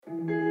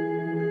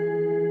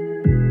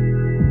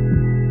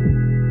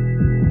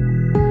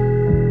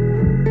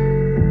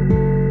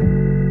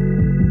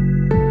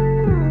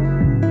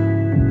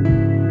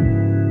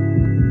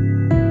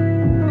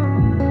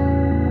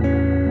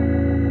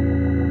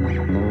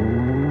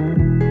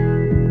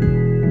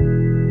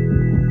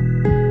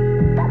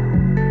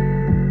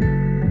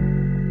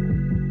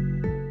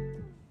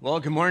Well,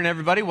 good morning,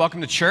 everybody.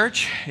 Welcome to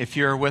church. If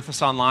you're with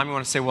us online, we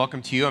want to say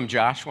welcome to you. I'm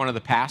Josh, one of the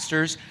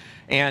pastors.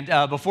 And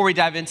before we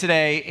dive in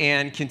today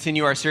and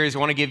continue our series, I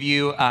want to give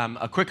you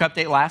a quick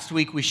update. Last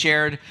week, we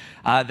shared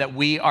that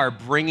we are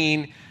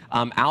bringing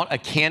out a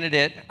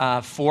candidate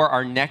for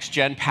our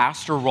next-gen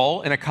pastor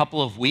role in a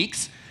couple of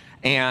weeks.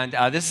 And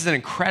this is an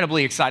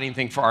incredibly exciting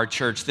thing for our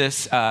church.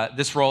 This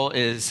role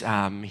is, he's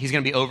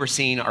going to be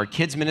overseeing our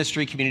kids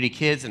ministry, community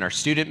kids, and our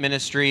student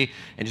ministry,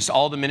 and just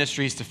all the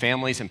ministries to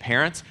families and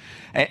parents.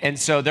 And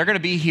so they're going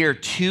to be here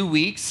 2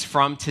 weeks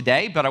from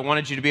today, but I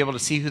wanted you to be able to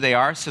see who they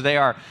are. So they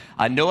are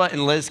Noah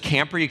and Liz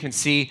Camper. You can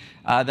see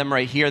them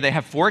right here. They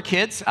have 4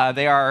 kids.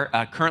 They are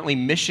currently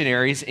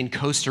missionaries in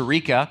Costa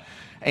Rica.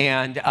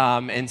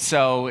 And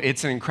so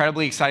it's an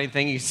incredibly exciting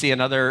thing. You see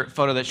another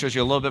photo that shows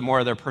you a little bit more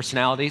of their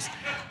personalities.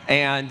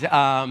 But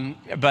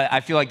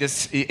I feel like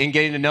this, in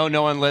getting to know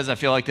Noah and Liz, I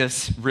feel like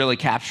this really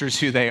captures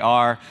who they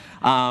are.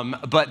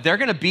 But they're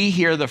going to be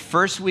here the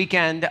first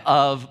weekend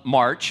of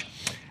March.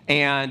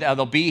 And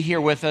they'll be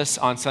here with us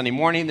on Sunday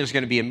morning. There's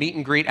going to be a meet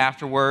and greet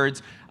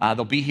afterwards.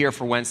 They'll be here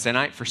for Wednesday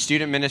night for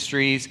student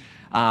ministries.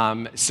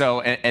 And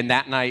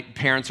that night,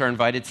 parents are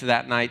invited to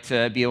that night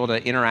to be able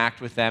to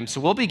interact with them. So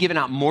we'll be giving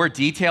out more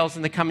details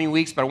in the coming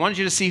weeks, but I wanted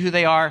you to see who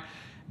they are.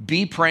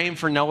 Be praying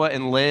for Noah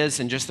and Liz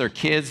and just their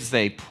kids as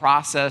they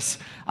process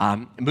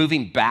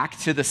moving back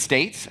to the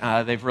States.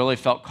 They've really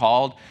felt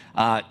called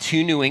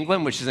to New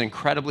England, which is an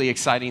incredibly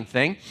exciting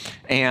thing.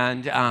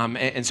 And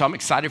so I'm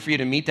excited for you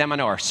to meet them. I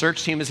know our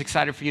search team is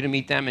excited for you to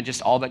meet them and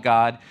just all that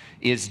God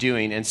is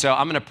doing. And so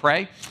I'm going to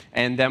pray,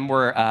 and then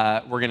we're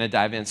going to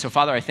dive in. So,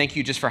 Father, I thank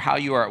you just for how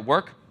you are at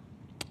work.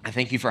 I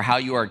thank you for how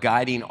you are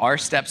guiding our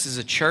steps as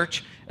a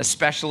church,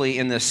 especially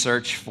in this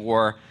search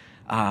for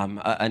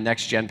a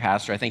next-gen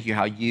pastor. I thank you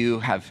how you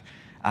have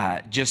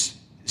just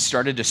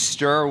started to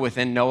stir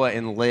within Noah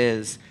and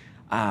Liz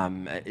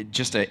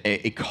just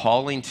a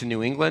calling to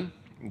New England.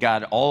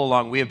 God, all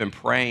along we have been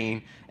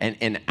praying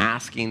and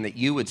asking that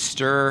you would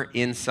stir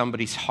in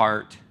somebody's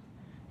heart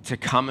to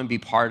come and be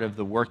part of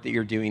the work that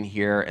you're doing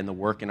here and the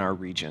work in our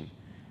region.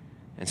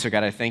 And so,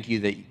 God, I thank you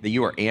that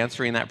you are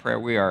answering that prayer.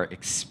 We are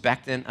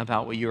expectant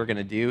about what you are going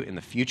to do in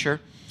the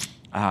future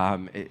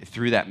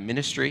through that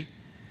ministry.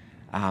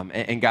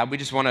 And God, we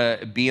just want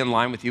to be in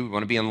line with you. We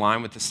want to be in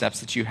line with the steps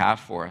that you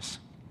have for us.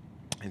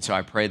 And so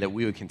I pray that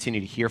we would continue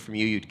to hear from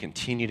you. You'd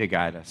continue to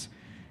guide us.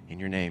 In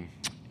your name,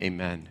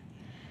 amen.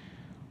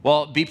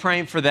 Well, be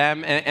praying for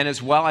them. And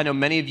as well, I know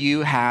many of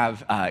you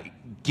have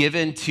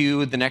given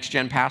to the Next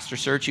Gen Pastor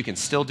Search. You can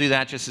still do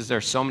that, just as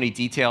there's so many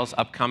details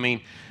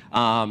upcoming.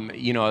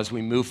 As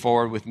we move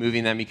forward with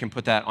moving them, you can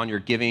put that on your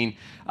giving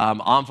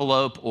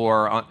envelope,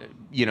 or,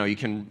 you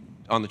can,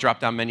 on the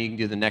drop-down menu, you can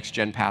do the Next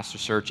Gen Pastor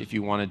Search if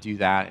you want to do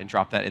that and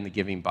drop that in the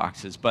giving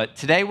boxes. But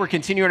today we're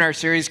continuing our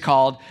series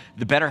called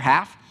The Better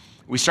Half.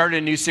 We started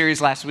a new series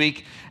last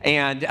week,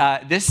 and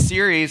this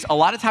series, a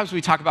lot of times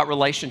we talk about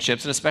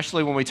relationships, and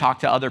especially when we talk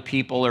to other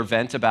people or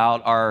vent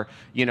about our,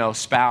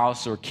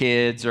 spouse or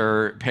kids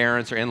or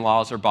parents or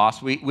in-laws or boss,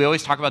 we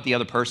always talk about the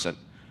other person.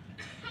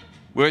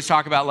 We always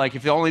talk about, like,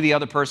 if only the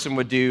other person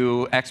would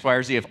do X, Y,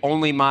 or Z, if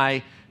only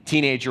my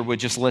teenager would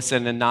just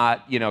listen and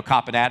not,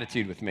 cop an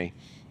attitude with me.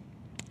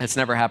 It's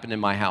never happened in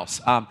my house.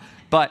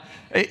 We'll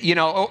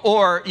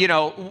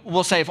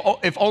say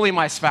if only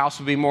my spouse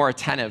would be more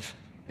attentive,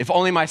 if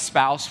only my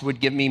spouse would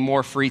give me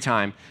more free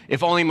time,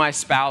 if only my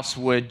spouse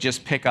would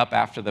just pick up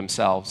after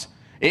themselves,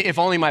 if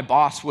only my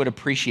boss would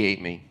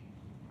appreciate me.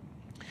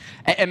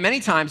 And many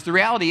times the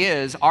reality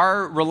is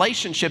our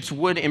relationships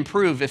would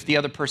improve if the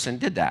other person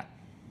did that.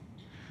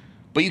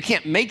 But you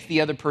can't make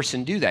the other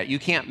person do that. You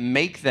can't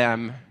make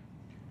them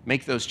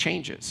make those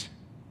changes.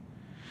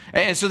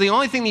 And so the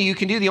only thing that you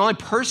can do, the only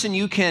person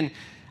you can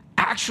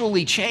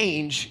actually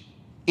change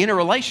in a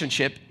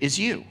relationship is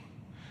you.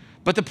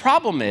 But the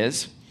problem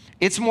is,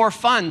 it's more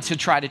fun to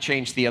try to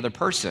change the other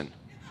person.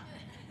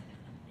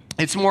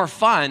 It's more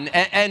fun,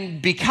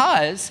 and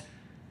because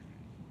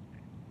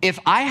if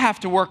I have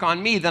to work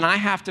on me, then I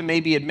have to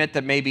maybe admit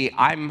that maybe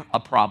I'm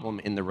a problem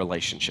in the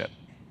relationship,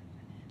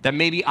 that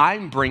maybe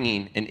I'm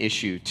bringing an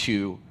issue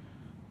to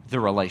the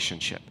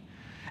relationship.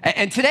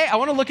 And today, I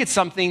want to look at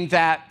something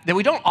that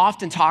we don't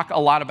often talk a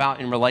lot about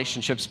in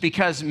relationships,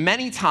 because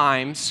many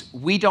times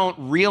we don't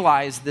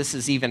realize this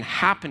is even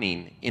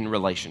happening in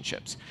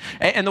relationships.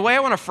 And the way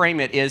I want to frame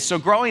it is, so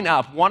growing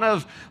up, one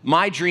of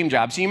my dream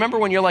jobs, you remember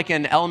when you're like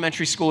in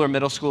elementary school or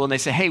middle school and they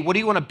say, hey, what do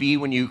you want to be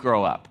when you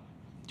grow up?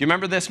 Do you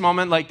remember this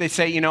moment? Like they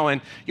say,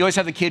 and you always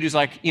have the kid who's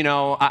like,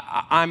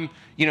 I'm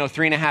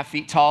 3.5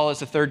 feet tall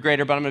as a third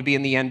grader, but I'm going to be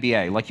in the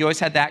NBA. Like you always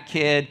had that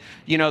kid.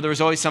 There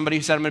was always somebody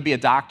who said, I'm going to be a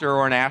doctor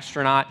or an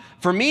astronaut.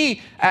 For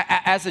me,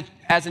 as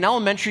an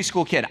elementary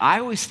school kid,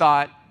 I always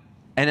thought,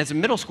 and as a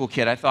middle school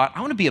kid, I thought, I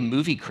want to be a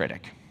movie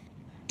critic.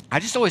 I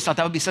just always thought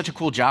that would be such a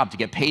cool job, to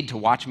get paid to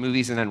watch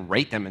movies and then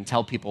rate them and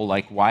tell people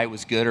like why it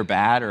was good or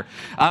bad.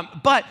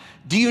 But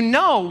do you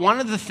know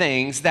one of the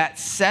things that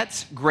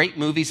sets great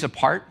movies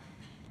apart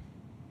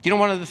Do you know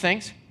one of the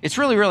things? It's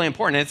really, really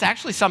important. It's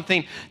actually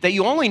something that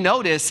you only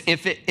notice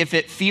if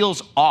it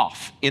feels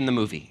off in the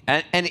movie.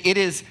 And it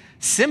is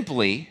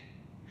simply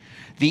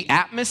the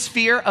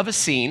atmosphere of a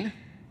scene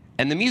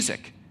and the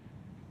music.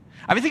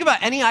 I mean, think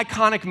about any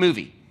iconic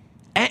movie,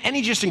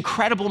 any just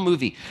incredible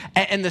movie,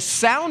 and the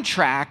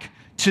soundtrack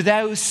to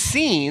those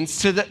scenes,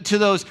 to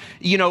those,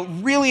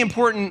 really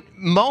important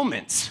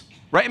moments,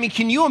 right? I mean,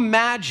 can you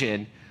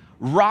imagine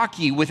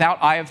Rocky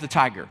without Eye of the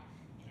Tiger?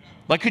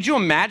 Like, could you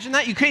imagine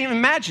that? You couldn't even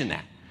imagine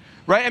that,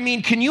 right? I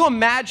mean, can you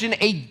imagine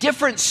a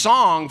different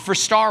song for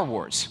Star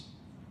Wars,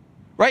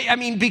 right? I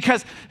mean,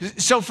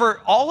 so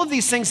for all of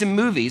these things in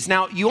movies,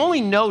 now you only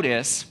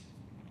notice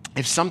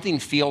if something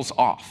feels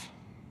off.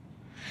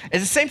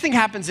 And the same thing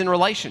happens in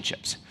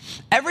relationships.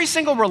 Every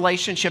single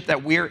relationship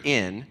that we're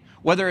in,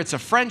 whether it's a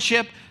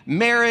friendship,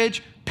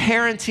 marriage,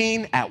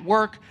 parenting, at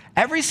work,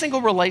 every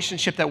single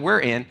relationship that we're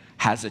in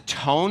has a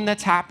tone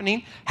that's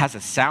happening, has a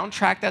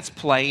soundtrack that's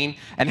playing,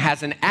 and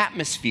has an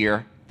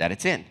atmosphere that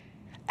it's in.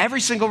 Every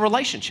single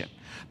relationship.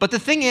 But the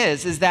thing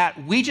is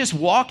that we just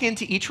walk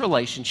into each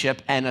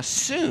relationship and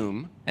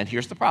assume, and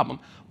here's the problem,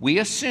 we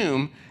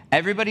assume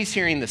everybody's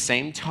hearing the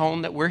same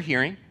tone that we're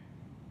hearing,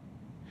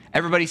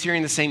 everybody's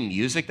hearing the same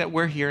music that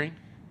we're hearing,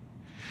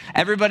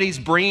 everybody's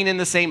bringing in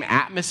the same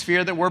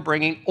atmosphere that we're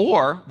bringing,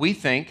 or we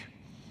think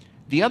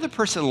the other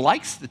person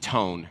likes the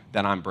tone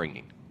that I'm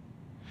bringing.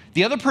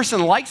 The other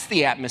person likes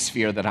the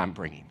atmosphere that I'm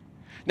bringing.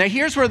 Now,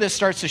 here's where this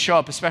starts to show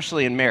up,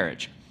 especially in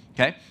marriage,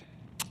 okay,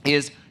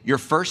 is your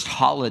first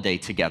holiday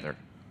together.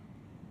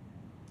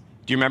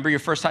 Do you remember your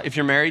first, if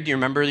you're married, do you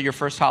remember your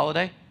first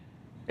holiday?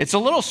 It's a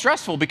little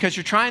stressful because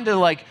you're trying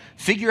to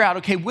figure out,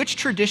 okay, which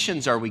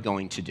traditions are we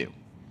going to do?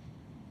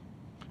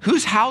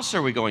 Whose house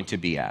are we going to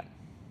be at?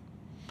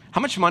 How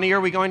much money are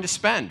we going to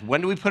spend?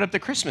 When do we put up the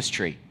Christmas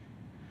tree?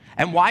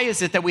 And why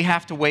is it that we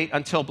have to wait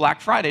until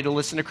Black Friday to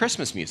listen to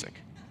Christmas music?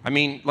 I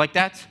mean,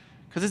 that's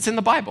because it's in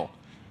the Bible.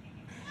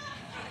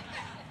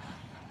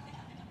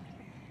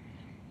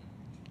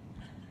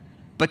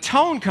 But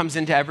tone comes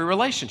into every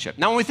relationship.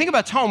 Now, when we think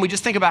about tone, we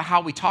just think about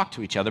how we talk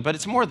to each other, but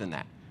it's more than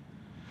that.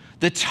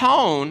 The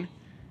tone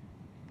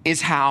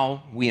is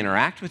how we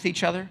interact with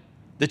each other.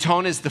 The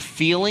tone is the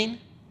feeling,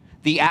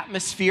 the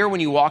atmosphere when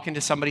you walk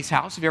into somebody's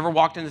house. Have you ever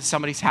walked into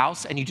somebody's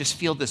house and you just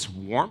feel this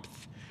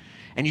warmth?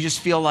 And you just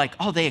feel like,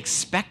 oh, they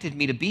expected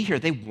me to be here.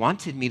 They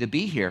wanted me to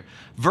be here.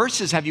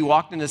 Versus, have you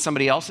walked into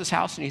somebody else's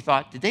house and you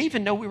thought, did they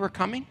even know we were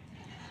coming?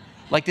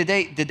 Did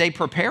they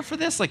prepare for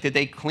this? Did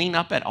they clean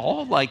up at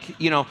all?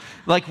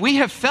 We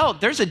have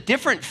felt there's a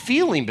different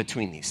feeling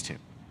between these two.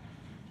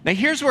 Now,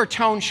 here's where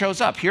tone shows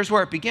up. Here's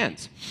where it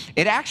begins.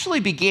 It actually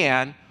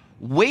began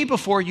way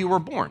before you were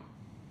born.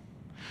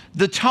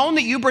 The tone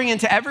that you bring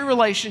into every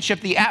relationship,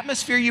 the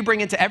atmosphere you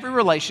bring into every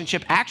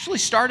relationship actually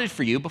started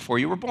for you before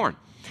you were born.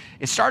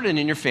 It started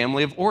in your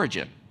family of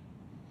origin.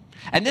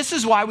 And this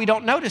is why we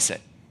don't notice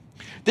it.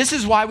 This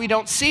is why we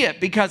don't see it,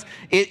 because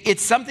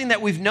it's something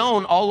that we've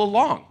known all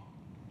along.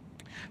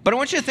 But I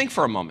want you to think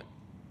for a moment.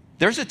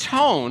 There's a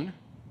tone,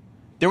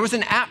 there was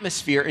an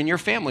atmosphere in your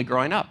family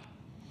growing up.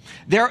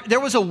 There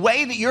was a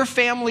way that your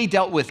family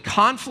dealt with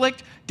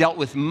conflict, dealt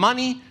with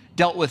money,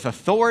 dealt with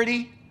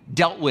authority,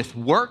 dealt with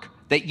work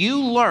that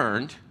you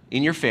learned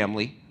in your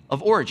family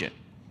of origin.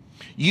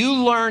 You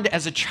learned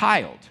as a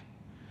child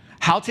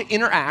how to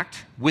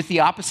interact with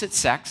the opposite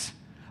sex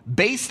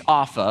based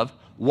off of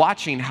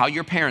watching how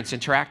your parents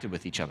interacted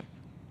with each other.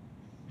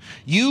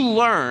 You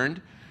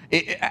learned,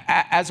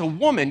 as a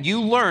woman,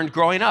 you learned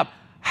growing up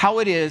how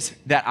it is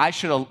that I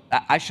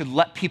should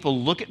let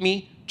people look at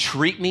me,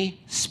 treat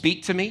me,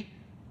 speak to me.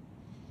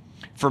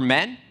 For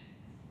men,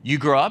 you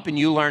grow up and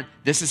you learn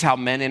this is how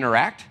men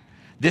interact.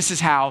 This is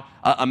how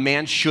a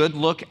man should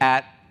look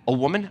at a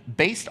woman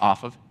based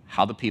off of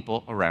how the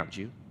people around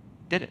you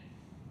did it.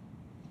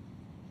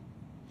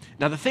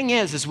 Now, the thing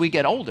is, as we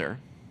get older,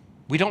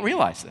 we don't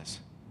realize this.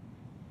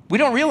 We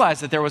don't realize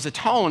that there was a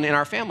tone in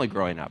our family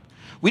growing up.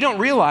 We don't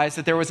realize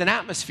that there was an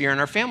atmosphere in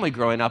our family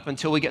growing up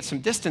until we get some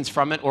distance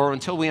from it or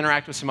until we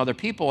interact with some other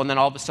people, and then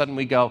all of a sudden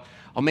we go,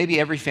 oh, maybe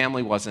every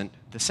family wasn't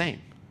the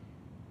same.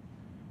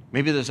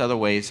 Maybe there's other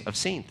ways of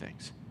seeing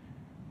things.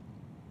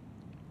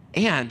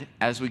 And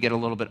as we get a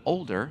little bit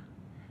older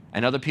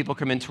and other people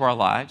come into our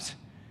lives,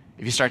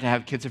 if you start to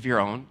have kids of your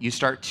own, you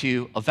start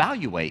to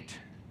evaluate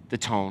the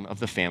tone of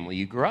the family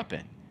you grew up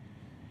in.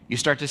 You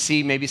start to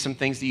see maybe some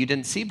things that you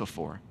didn't see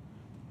before.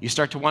 You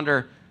start to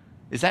wonder,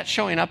 is that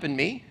showing up in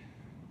me?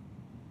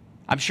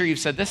 I'm sure you've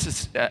said this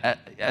is,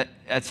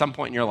 at some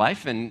point in your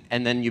life, and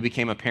then you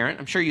became a parent.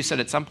 I'm sure you said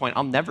at some point,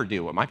 I'll never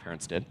do what my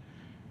parents did.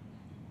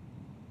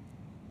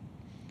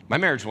 My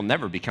marriage will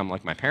never become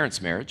like my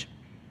parents' marriage.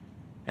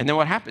 And then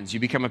what happens? You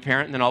become a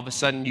parent, and then all of a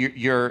sudden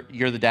you're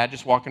the dad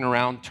just walking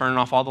around turning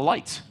off all the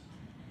lights.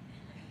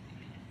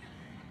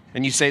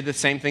 And you say the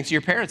same things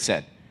your parents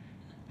said.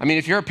 I mean,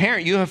 if you're a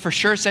parent, you have for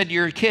sure said to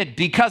your kid,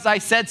 because I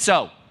said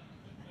so.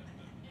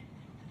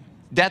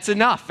 That's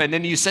enough. And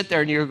then you sit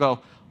there and you go,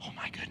 oh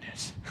my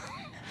goodness.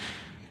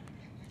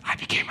 I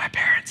became my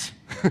parents.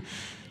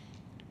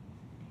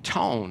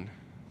 Tone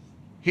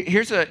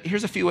Here's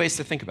a few ways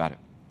to think about it.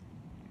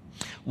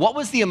 What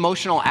was the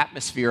emotional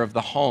atmosphere of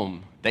the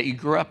home that you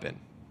grew up in?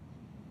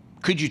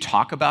 Could you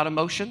talk about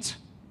emotions?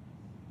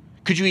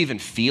 Could you even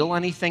feel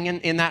anything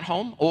in that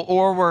home?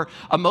 Or were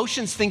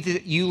emotions things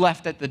that you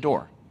left at the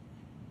door?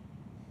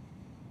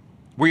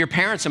 Were your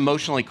parents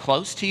emotionally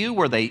close to you?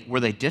 Were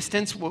they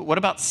distant? What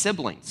about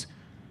siblings?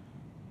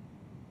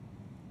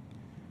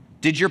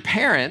 Did your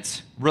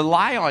parents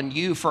rely on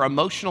you for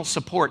emotional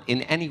support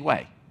in any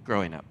way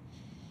growing up?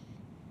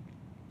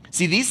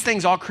 See, these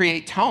things all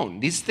create tone.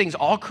 These things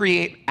all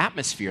create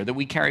atmosphere that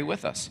we carry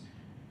with us.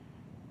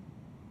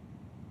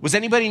 Was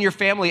anybody in your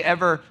family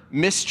ever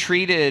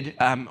mistreated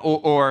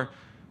or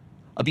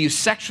abused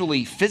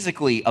sexually,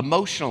 physically,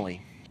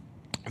 emotionally,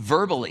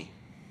 verbally?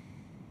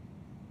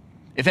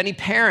 If any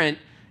parent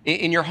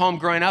in your home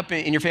growing up,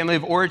 in your family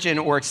of origin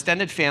or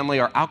extended family,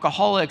 are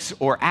alcoholics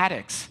or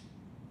addicts,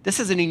 this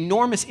has an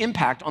enormous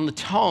impact on the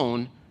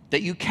tone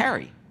that you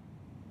carry.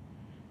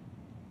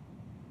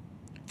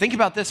 Think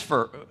about this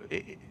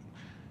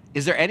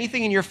is there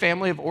anything in your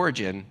family of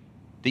origin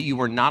that you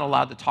were not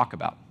allowed to talk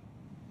about?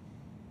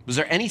 Was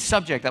there any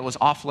subject that was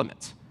off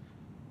limits?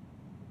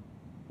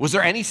 Was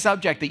there any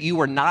subject that you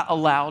were not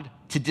allowed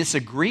to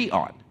disagree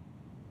on?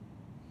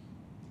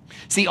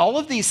 See, all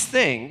of these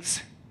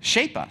things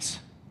shape us.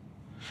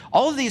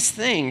 All of these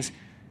things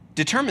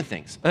determine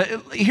things.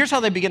 Here's how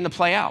they begin to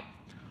play out.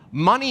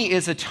 Money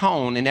is a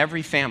tone in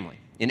every family,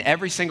 in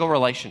every single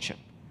relationship.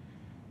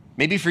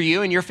 Maybe for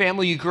you and your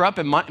family, you grew up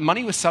and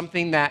money was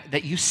something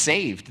that you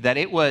saved, that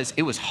it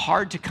was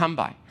hard to come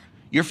by.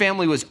 Your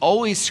family was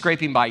always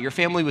scraping by. Your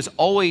family was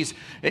always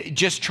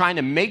just trying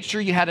to make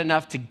sure you had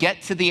enough to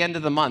get to the end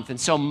of the month. And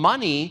so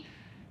money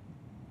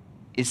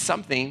is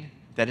something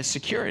that is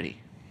security.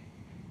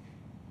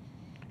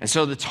 And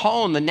so the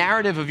tone, the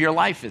narrative of your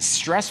life is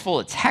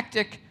stressful, it's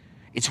hectic,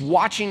 it's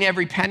watching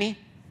every penny.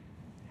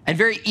 And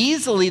very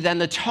easily then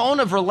the tone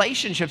of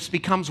relationships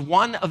becomes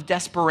one of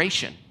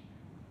desperation.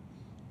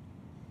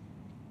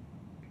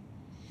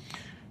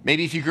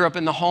 Maybe if you grew up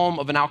in the home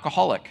of an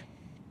alcoholic,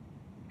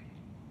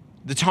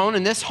 the tone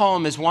in this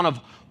home is one of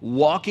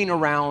walking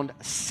around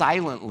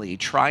silently,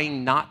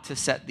 trying not to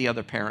set the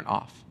other parent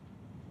off.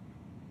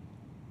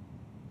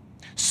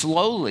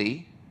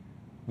 Slowly,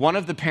 one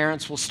of the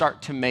parents will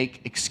start to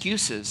make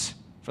excuses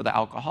for the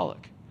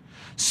alcoholic.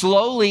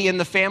 Slowly in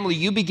the family,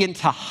 you begin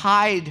to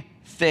hide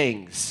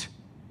things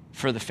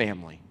for the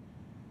family.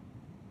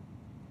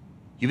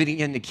 You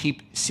begin to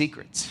keep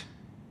secrets.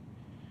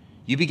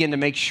 You begin to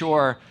make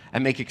sure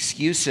and make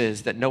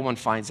excuses that no one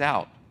finds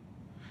out.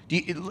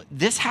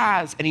 This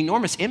has an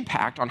enormous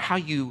impact on how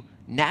you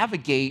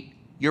navigate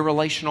your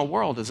relational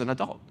world as an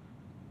adult.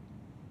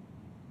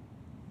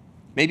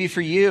 Maybe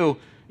for you,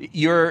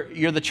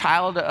 you're the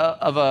child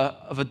of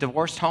a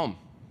divorced home.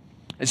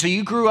 And so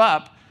you grew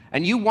up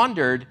and you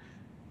wondered,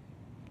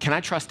 can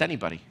I trust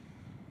anybody?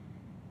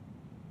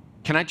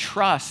 Can I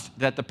trust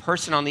that the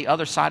person on the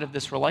other side of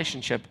this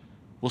relationship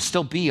will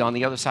still be on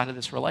the other side of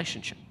this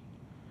relationship?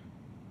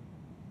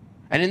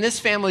 And in this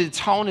family, the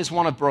tone is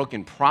one of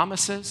broken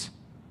promises.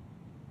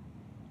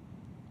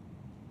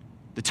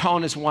 The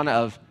tone is one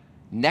of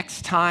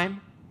next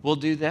time we'll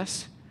do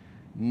this.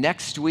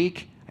 Next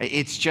week,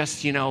 it's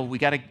just,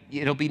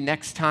 it'll be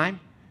next time.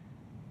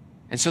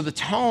 And so the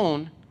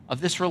tone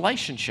of this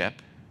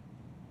relationship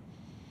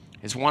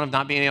is one of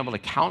not being able to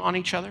count on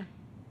each other,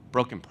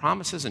 broken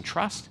promises and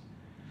trust.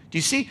 Do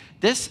you see?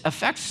 This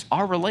affects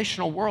our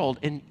relational world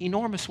in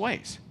enormous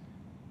ways.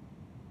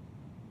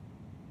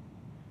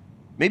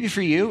 Maybe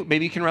for you,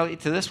 maybe you can relate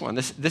to this one.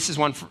 This is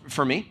one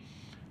for me.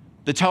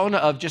 The tone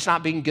of just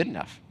not being good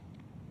enough.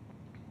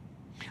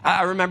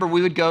 I remember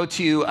we would go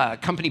to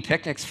company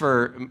picnics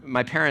for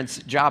my parents'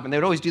 job, and they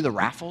would always do the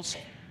raffles.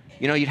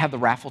 You'd have the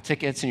raffle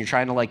tickets, and you're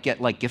trying to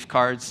get gift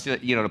cards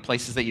to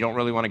places that you don't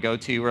really want to go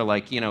to, or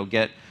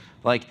get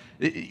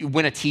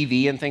win a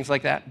TV and things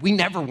like that. We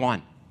never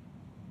won.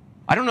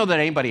 I don't know that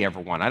anybody ever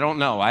won. I don't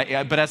know.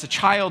 But as a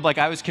child,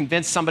 I was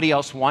convinced somebody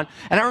else won.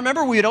 And I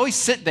remember we would always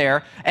sit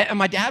there, and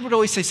my dad would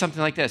always say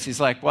something like this. He's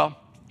like, well,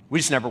 we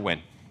just never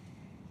win.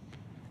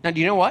 Now, do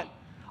you know what?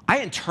 I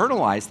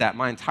internalized that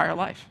my entire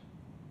life.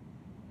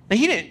 Now,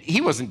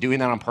 he wasn't doing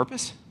that on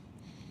purpose.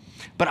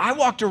 But I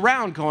walked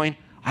around going,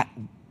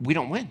 we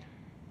don't win.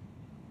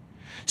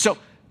 So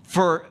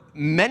for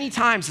many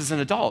times as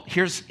an adult,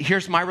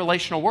 here's my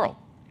relational world.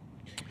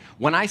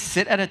 When I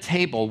sit at a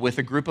table with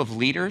a group of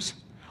leaders,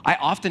 I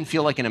often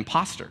feel like an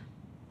imposter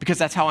because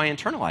that's how I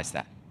internalize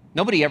that.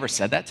 Nobody ever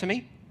said that to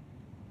me,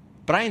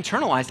 but I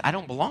internalized I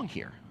don't belong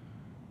here.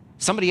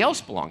 Somebody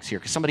else belongs here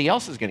because somebody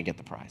else is going to get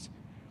the prize.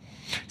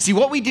 See,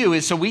 what we do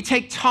is, so we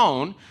take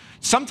tone.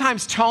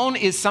 Sometimes tone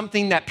is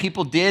something that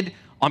people did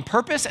on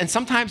purpose, and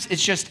sometimes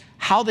it's just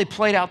how they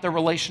played out their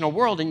relational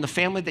world in the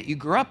family that you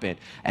grew up in.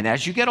 And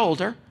as you get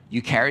older,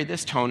 you carry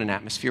this tone and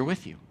atmosphere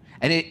with you.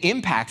 And it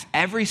impacts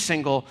every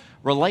single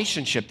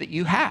relationship that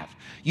you have.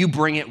 You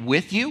bring it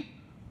with you.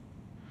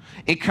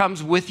 It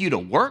comes with you to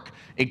work.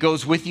 It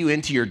goes with you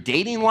into your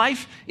dating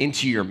life,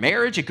 into your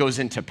marriage. It goes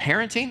into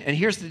parenting. And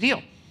here's the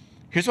deal.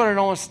 here's what I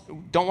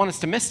don't want us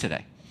to miss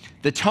today.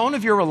 The tone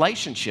of your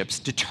relationships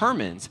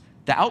determines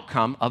the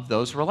outcome of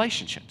those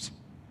relationships.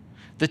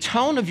 The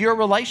tone of your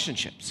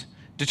relationships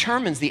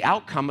determines the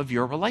outcome of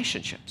your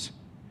relationships.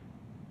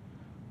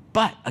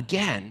 But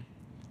again,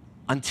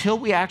 until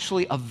we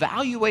actually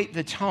evaluate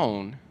the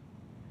tone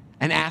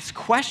and ask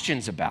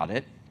questions about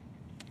it,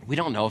 we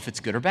don't know if it's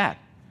good or bad.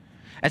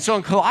 And so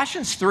in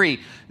Colossians 3,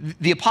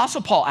 the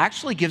Apostle Paul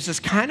actually gives us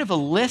kind of a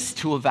list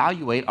to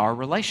evaluate our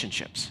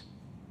relationships.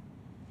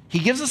 He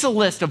gives us a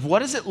list of what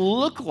does it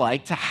look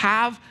like to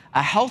have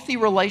a healthy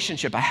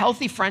relationship, a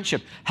healthy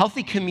friendship,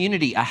 healthy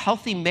community, a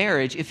healthy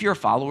marriage if you're a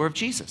follower of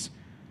Jesus.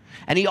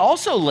 And he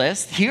also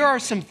lists, here are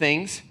some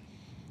things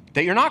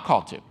that you're not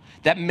called to,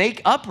 that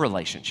make up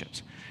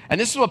relationships. And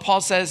this is what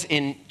Paul says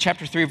in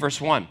chapter 3,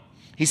 verse 1.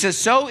 He says,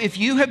 so if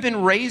you have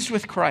been raised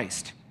with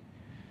Christ,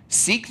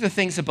 seek the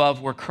things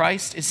above where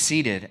Christ is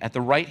seated at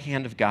the right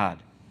hand of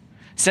God.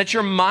 Set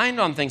your mind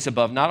on things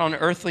above, not on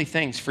earthly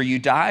things, for you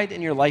died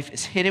and your life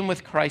is hidden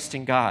with Christ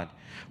in God.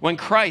 When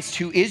Christ,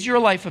 who is your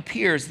life,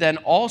 appears, then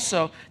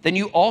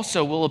you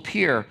also will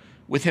appear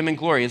with him in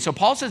glory. And so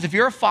Paul says, if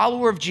you're a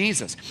follower of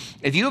Jesus,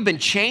 if you have been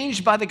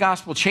changed by the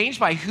gospel, changed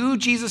by who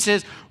Jesus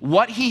is,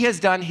 what he has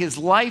done, his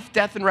life,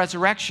 death, and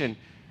resurrection,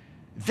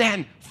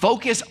 then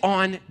focus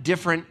on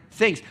different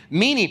things.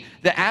 Meaning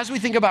that as we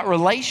think about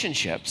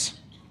relationships,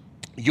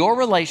 your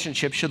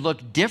relationship should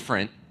look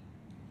different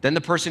than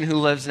the person who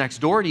lives next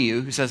door to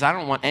you who says, I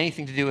don't want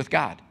anything to do with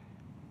God.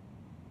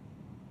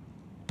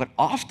 But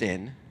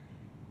often,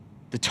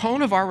 the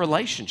tone of our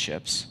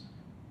relationships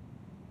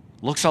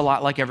looks a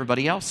lot like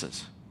everybody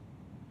else's.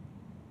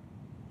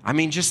 I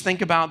mean, just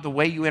think about the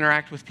way you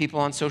interact with people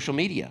on social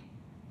media.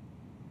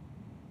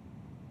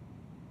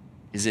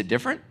 Is it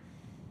different?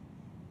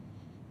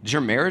 Does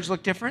your marriage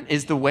look different?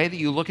 Is the way that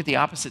you look at the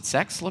opposite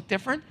sex look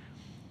different?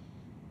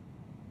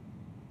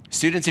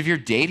 Students, if you're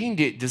dating,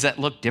 does that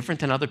look different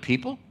than other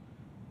people?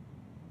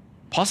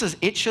 Paul says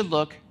it should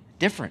look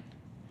different.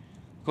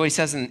 Look what he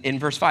says in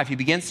verse 5. He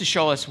begins to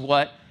show us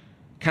what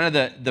kind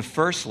of the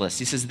first list.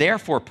 He says,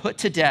 therefore, put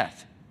to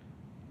death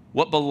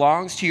what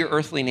belongs to your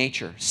earthly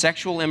nature,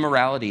 sexual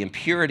immorality,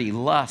 impurity,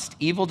 lust,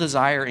 evil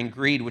desire, and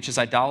greed, which is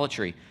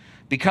idolatry.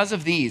 Because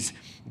of these,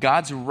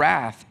 God's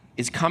wrath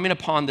is coming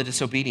upon the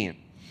disobedient.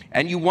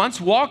 And you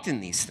once walked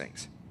in these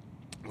things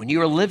when you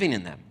were living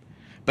in them.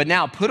 But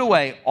now put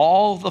away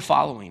all the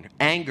following: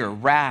 anger,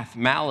 wrath,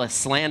 malice,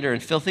 slander,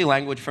 and filthy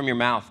language from your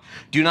mouth.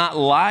 Do not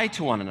lie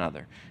to one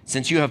another,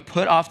 since you have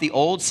put off the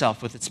old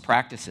self with its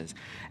practices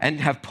and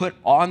have put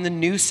on the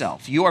new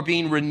self. You are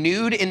being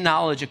renewed in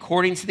knowledge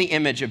according to the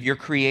image of your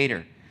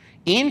Creator.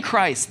 In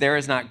Christ, there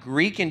is not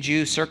Greek and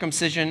Jew,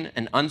 circumcision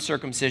and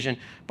uncircumcision,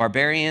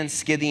 barbarian,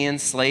 Scythian,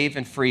 slave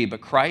and free,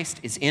 but Christ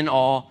is in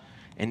all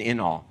and in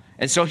all.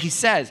 And so he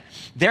says,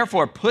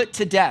 therefore, put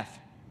to death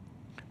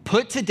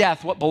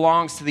what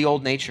belongs to the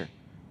old nature.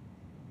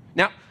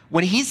 Now,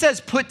 when he says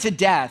put to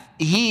death,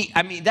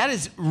 that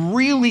is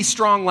really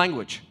strong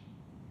language.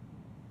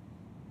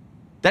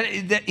 That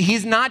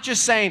he's not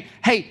just saying,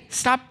 hey,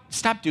 stop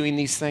doing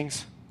these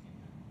things.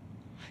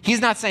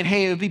 He's not saying,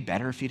 hey, it would be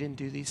better if you didn't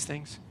do these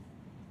things.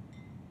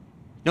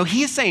 No,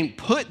 he is saying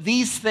put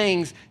these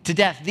things to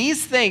death.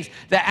 These things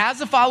that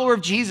as a follower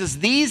of Jesus,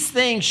 these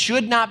things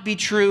should not be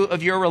true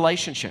of your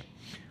relationship.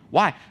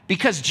 Why?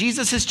 Because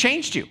Jesus has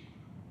changed you.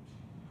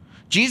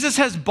 Jesus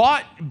has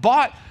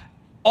bought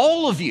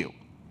all of you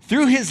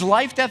through his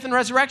life, death, and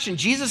resurrection.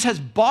 Jesus has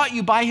bought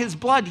you by his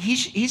blood.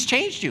 He's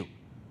changed you.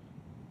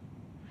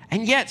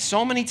 And yet,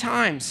 so many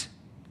times,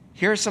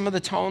 here are some of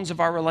the tones of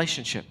our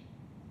relationship.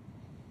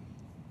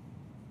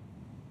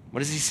 What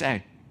does he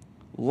say?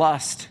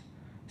 Lust,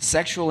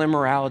 sexual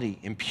immorality,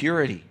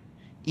 impurity,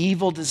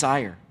 evil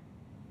desire,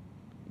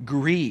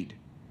 greed.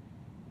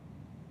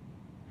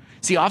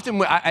 See,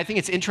 often I think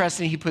it's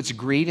interesting he puts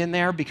greed in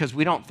there because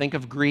we don't think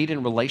of greed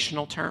in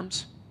relational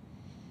terms.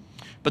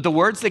 But the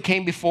words that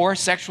came before,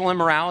 sexual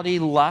immorality,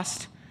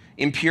 lust,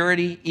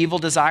 impurity, evil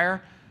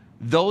desire,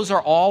 those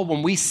are all,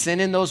 when we sin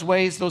in those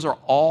ways, those are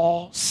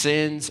all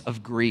sins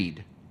of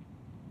greed.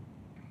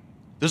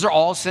 Those are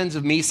all sins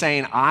of me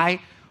saying,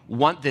 I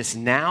want this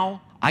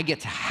now. I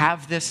get to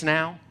have this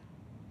now.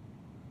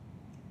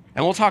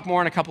 And we'll talk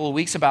more in a couple of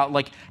weeks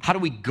about how do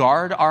we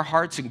guard our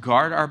hearts and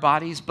guard our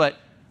bodies. But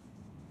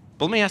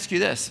let me ask you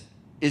this.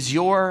 Is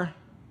your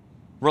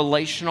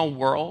relational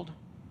world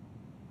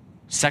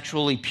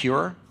sexually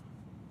pure?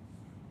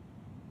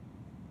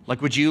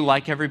 Would you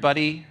like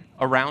everybody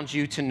around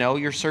you to know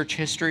your search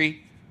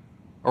history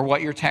or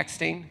what you're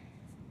texting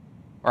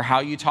or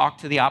how you talk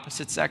to the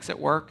opposite sex at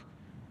work,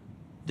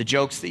 the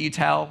jokes that you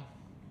tell?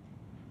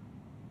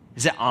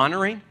 Is it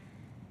honoring?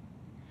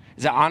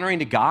 Is it honoring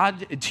to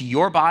God, to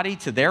your body,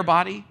 to their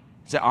body?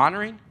 Is it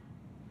honoring?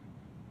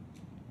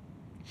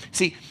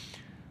 See,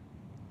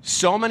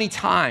 so many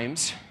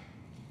times,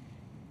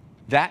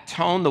 that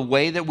tone, the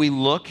way that we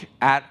look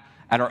at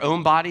our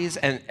own bodies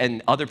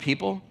and other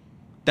people,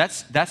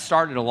 that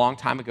started a long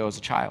time ago as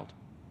a child.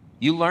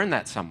 You learned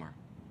that somewhere.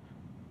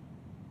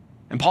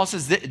 And Paul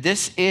says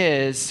this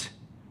is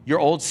your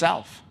old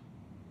self.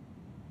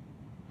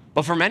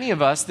 But for many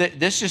of us,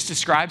 this just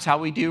describes how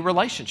we do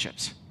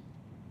relationships.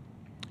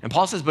 And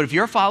Paul says, but if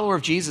you're a follower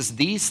of Jesus,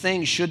 these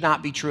things should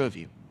not be true of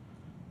you.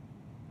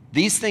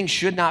 These things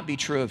should not be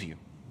true of you.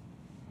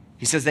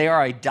 He says they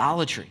are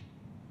idolatry.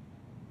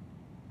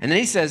 And then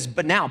he says,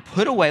 but now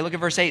put away, look at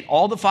verse 8,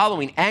 all the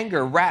following: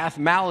 anger, wrath,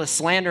 malice,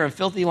 slander, and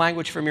filthy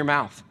language from your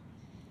mouth.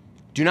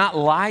 Do not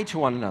lie to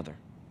one another.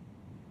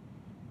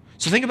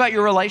 So think about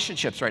your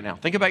relationships right now.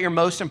 Think about your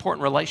most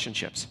important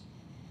relationships.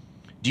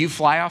 Do you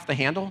fly off the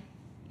handle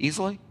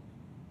easily?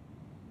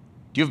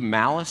 Do you have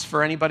malice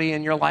for anybody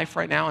in your life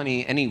right now?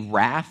 Any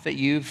wrath that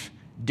you've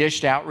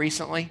dished out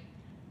recently?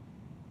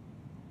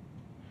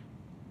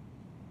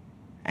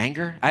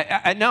 Anger?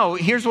 I know,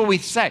 here's what we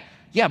say.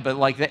 Yeah, but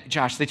like,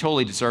 Josh, they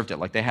totally deserved it.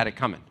 Like, they had it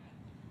coming.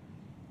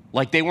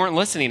 Like, they weren't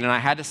listening, and I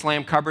had to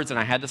slam cupboards, and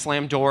I had to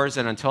slam doors,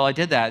 and until I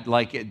did that,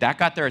 like, that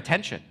got their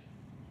attention.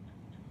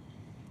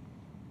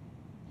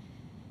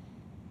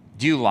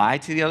 Do you lie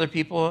to the other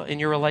people in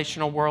your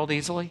relational world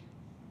easily?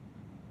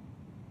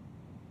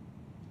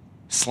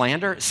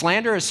 Slander?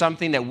 Slander is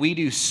something that we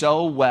do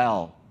so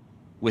well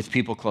with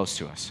people close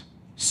to us.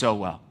 So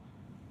well.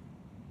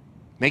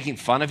 Making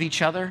fun of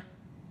each other.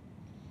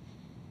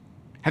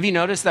 Have you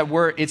noticed that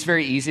it's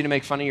very easy to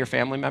make fun of your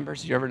family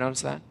members? Did you ever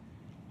notice that?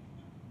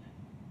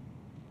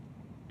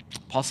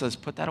 Paul says,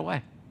 put that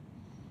away.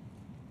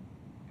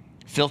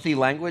 Filthy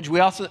language. We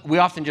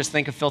often just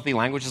think of filthy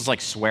language as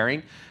like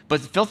swearing, but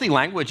filthy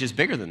language is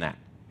bigger than that.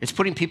 It's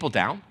putting people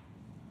down.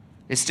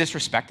 It's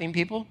disrespecting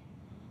people.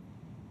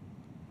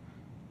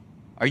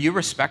 Are you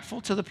respectful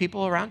to the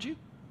people around you?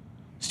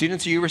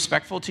 Students, are you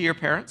respectful to your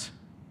parents?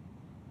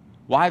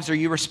 Wives, are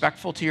you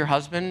respectful to your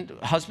husband?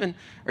 Husband,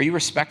 are you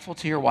respectful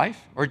to your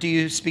wife? Or do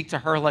you speak to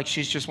her like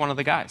she's just one of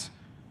the guys?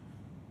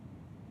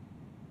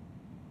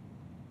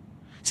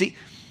 See,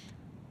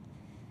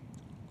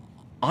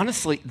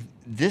 honestly,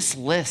 this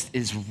list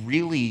is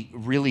really,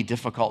 really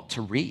difficult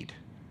to read.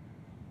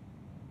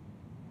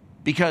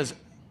 Because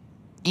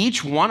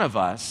each one of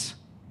us,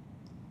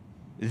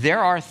 there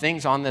are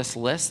things on this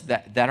list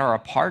that are a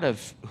part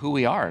of who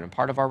we are and a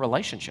part of our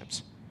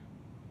relationships.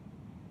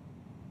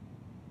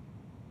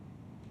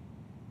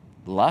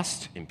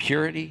 Lust,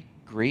 impurity,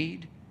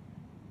 greed,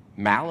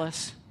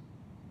 malice,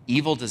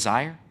 evil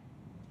desire,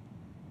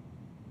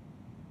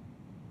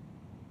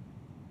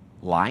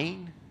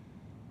 lying.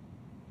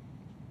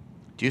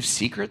 Do you have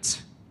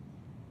secrets?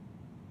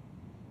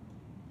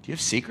 Do you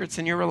have secrets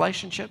in your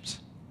relationships?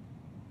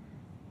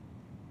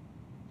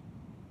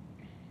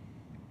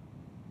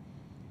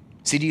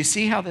 See, do you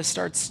see how this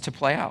starts to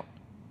play out?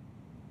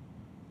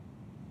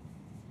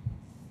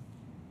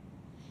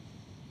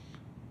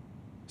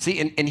 See,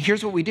 and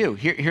here's what we do.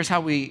 Here's how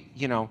we,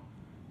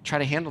 try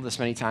to handle this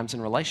many times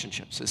in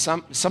relationships.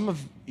 Some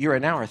of you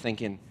right now are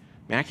thinking,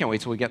 man, I can't wait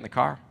till we get in the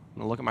car. I'm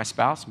going to look at my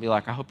spouse and be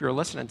like, I hope you were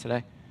listening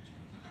today.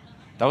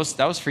 That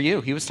was for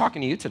you. He was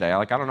talking to you today.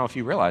 Like, I don't know if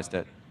you realized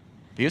it,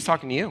 but he was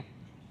talking to you.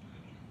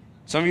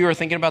 Some of you are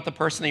thinking about the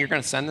person that you're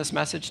going to send this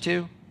message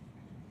to.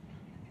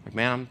 Like,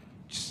 man, I'm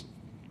just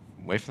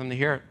wait for them to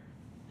hear it.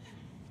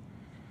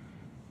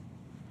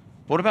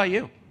 What about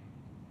you?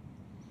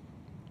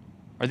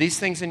 Are these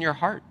things in your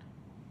heart?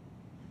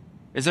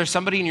 Is there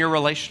somebody in your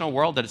relational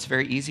world that it's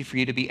very easy for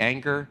you to be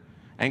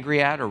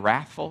angry at, or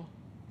wrathful,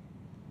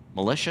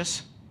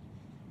 malicious,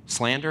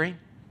 slandering?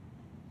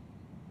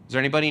 Is there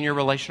anybody in your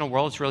relational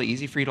world it's really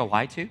easy for you to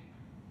lie to?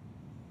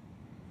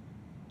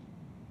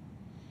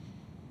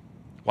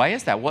 Why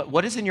is that?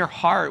 What is in your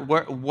heart?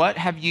 What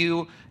have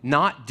you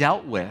not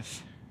dealt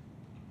with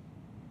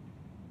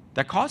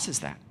that causes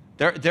that?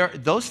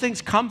 Those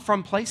things come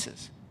from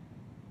places.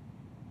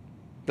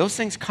 Those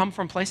things come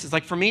from places.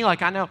 Like for me,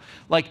 like I know,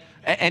 like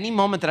any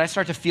moment that I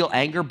start to feel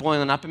anger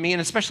boiling up in me,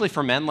 and especially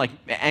for men, like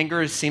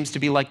anger seems to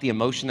be like the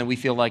emotion that we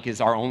feel like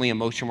is our only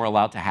emotion we're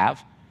allowed to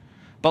have.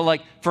 But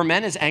like for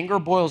men, as anger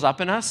boils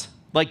up in us,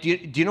 like do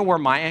you know where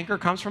my anger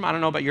comes from? I don't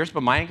know about yours,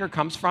 but my anger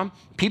comes from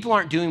people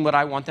aren't doing what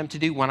I want them to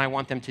do when I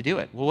want them to do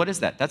it. Well, what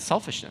is that? That's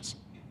selfishness.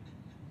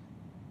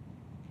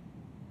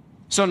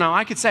 So now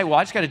I could say, well,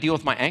 I just got to deal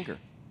with my anger.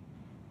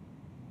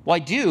 Well, I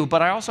do,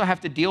 but I also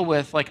have to deal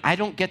with, like, I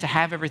don't get to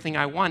have everything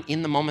I want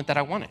in the moment that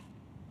I want it.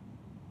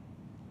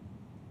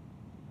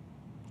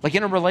 Like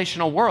in a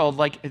relational world,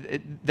 like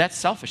that's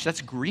selfish,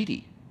 that's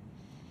greedy.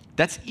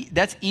 That's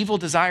evil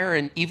desire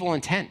and evil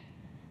intent.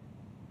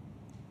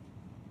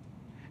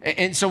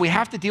 And so we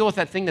have to deal with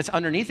that thing that's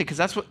underneath it, because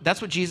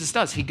that's what Jesus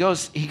does. He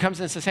comes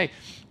in and says, hey,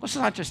 let's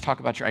not just talk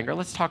about your anger,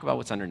 let's talk about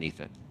what's underneath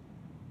it.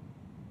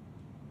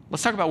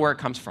 Let's talk about where it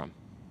comes from.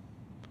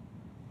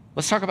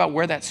 Let's talk about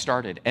where that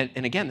started.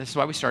 And again, this is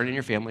why we started in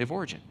your family of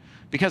origin,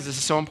 because this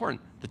is so important.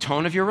 The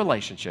tone of your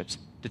relationships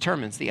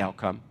determines the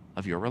outcome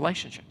of your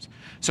relationships.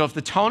 So if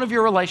the tone of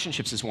your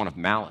relationships is one of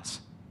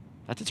malice,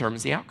 that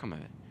determines the outcome of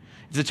it.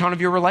 If the tone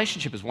of your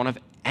relationship is one of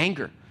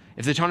anger,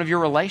 if the tone of your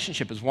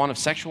relationship is one of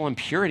sexual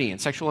impurity and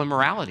sexual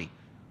immorality,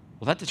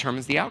 well, that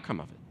determines the outcome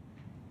of it.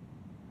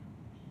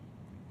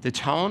 The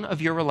tone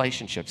of your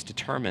relationships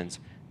determines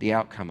the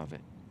outcome of it.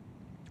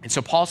 And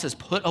so Paul says,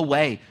 put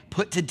away,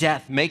 put to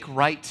death, make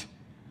right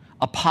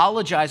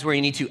Apologize where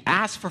you need to.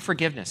 Ask for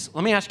forgiveness.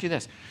 Let me ask you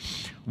this.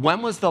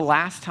 When was the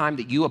last time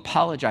that you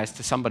apologized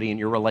to somebody in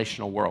your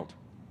relational world?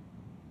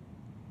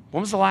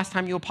 When was the last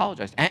time you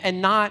apologized?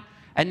 And not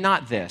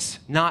this,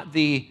 not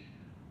the,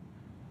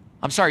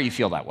 I'm sorry you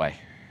feel that way.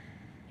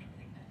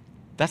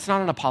 That's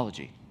not an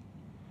apology.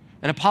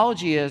 An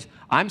apology is,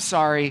 I'm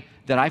sorry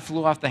that I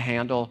flew off the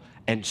handle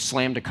and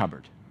slammed a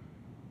cupboard.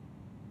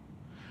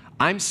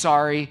 I'm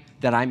sorry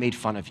that I made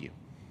fun of you.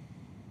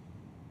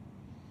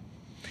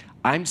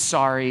 I'm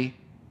sorry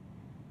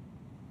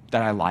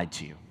that I lied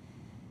to you.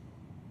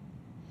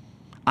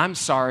 I'm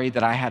sorry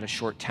that I had a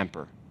short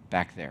temper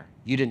back there.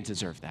 You didn't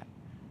deserve that.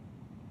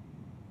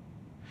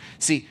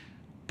 See,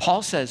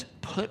 Paul says,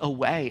 put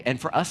away. And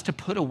for us to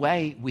put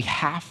away, we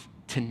have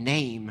to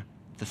name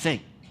the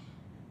thing.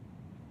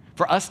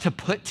 For us to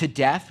put to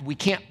death, we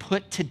can't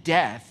put to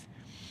death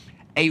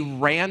a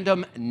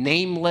random,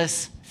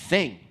 nameless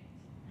thing.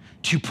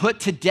 To put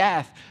to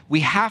death,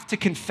 we have to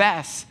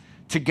confess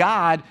to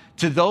God,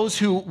 to those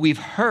who we've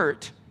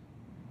hurt,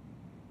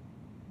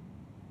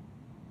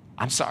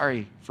 I'm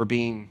sorry for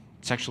being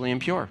sexually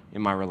impure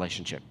in my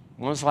relationship.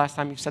 When was the last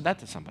time you've said that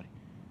to somebody?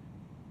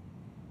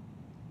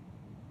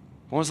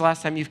 When was the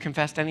last time you've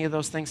confessed any of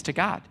those things to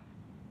God?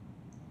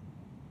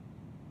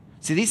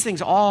 See, these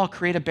things all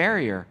create a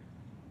barrier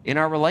in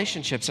our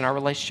relationships, in our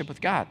relationship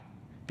with God,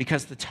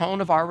 because the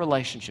tone of our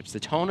relationships, the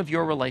tone of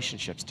your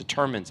relationships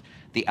determines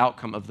the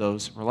outcome of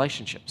those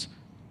relationships.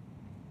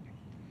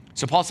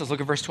 So Paul says, look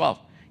at verse 12.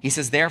 He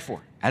says,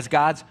 therefore, as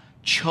God's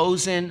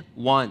chosen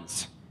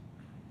ones.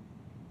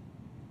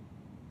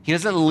 He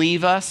doesn't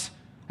leave us.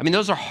 I mean,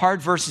 those are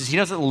hard verses. He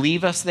doesn't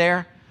leave us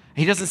there.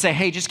 He doesn't say,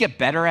 hey, just get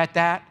better at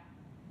that.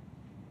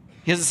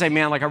 He doesn't say,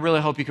 man, like, I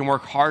really hope you can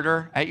work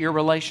harder at your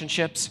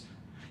relationships.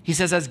 He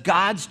says, as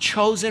God's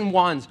chosen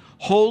ones,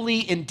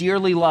 holy and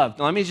dearly loved.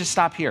 Now, let me just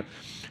stop here.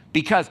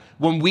 Because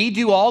when we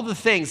do all the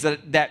things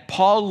that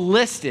Paul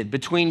listed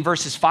between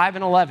verses 5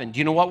 and 11, do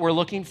you know what we're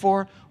looking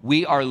for?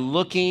 We are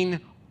looking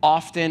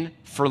often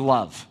for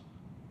love.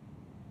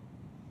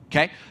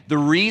 Okay? The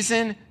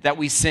reason that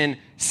we sin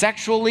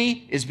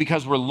sexually is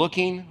because we're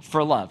looking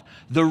for love.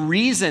 The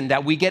reason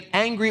that we get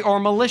angry or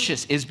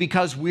malicious is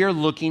because we're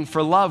looking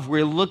for love.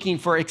 We're looking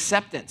for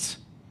acceptance.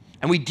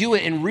 And we do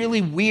it in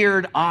really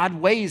weird, odd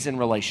ways in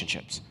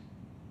relationships.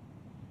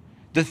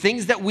 The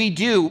things that we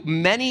do,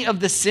 many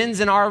of the sins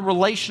in our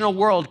relational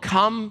world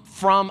come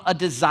from a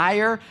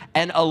desire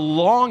and a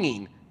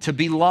longing to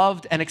be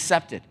loved and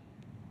accepted.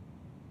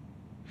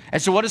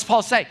 And so what does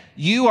Paul say?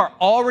 You are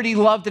already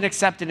loved and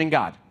accepted in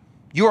God.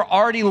 You are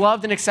already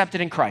loved and accepted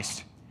in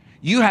Christ.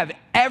 You have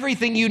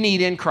everything you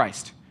need in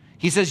Christ.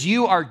 He says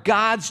you are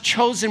God's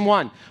chosen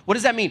one. What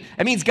does that mean?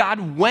 It means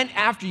God went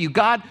after you.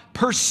 God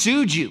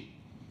pursued you.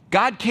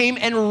 God came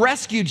and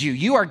rescued you.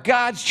 You are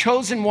God's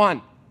chosen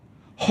one.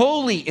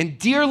 Holy and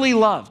dearly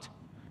loved,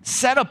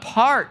 set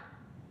apart.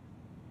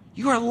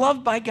 You are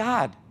loved by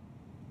God.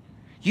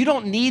 You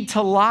don't need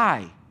to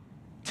lie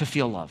to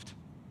feel loved.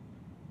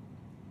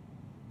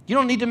 You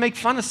don't need to make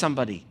fun of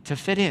somebody to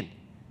fit in.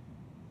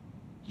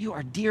 You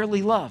are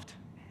dearly loved.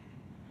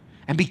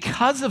 And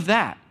because of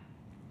that,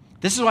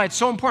 this is why it's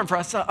so important for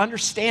us to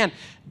understand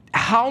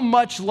how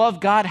much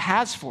love God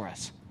has for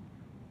us.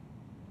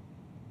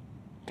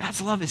 God's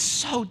love is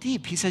so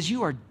deep. He says,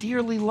 you are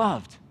dearly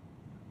loved.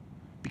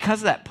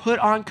 Because of that, put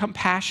on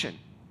compassion,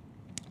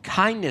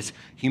 kindness,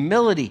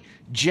 humility,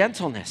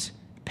 gentleness,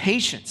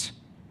 patience,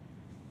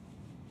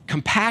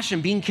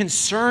 compassion, being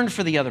concerned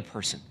for the other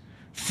person,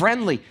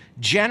 friendly,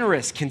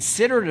 generous,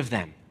 considerate of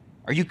them.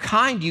 Are you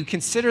kind? Do you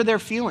consider their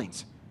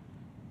feelings?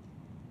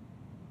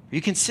 Are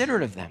you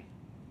considerate of them?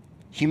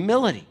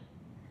 Humility.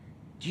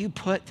 Do you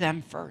put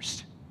them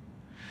first?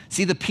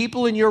 See, the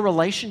people in your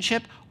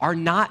relationship are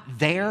not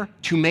there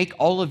to make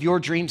all of your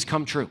dreams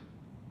come true.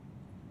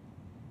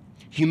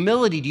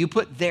 Humility, do you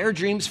put their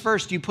dreams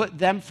first? Do you put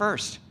them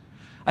first?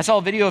 I saw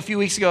a video a few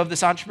weeks ago of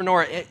this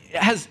entrepreneur. It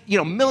has,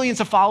 millions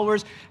of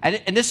followers,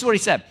 and this is what he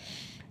said.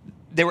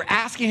 They were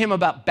asking him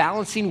about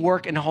balancing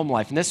work and home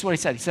life, and this is what he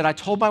said. He said, I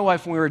told my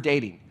wife when we were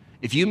dating,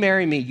 if you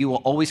marry me, you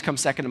will always come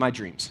second to my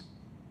dreams.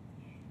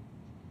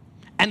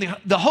 And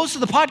the host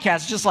of the podcast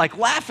is just like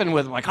laughing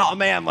with him, like, oh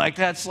man, like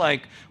that's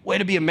like, way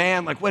to be a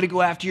man, like way to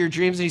go after your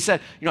dreams. And he said,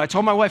 I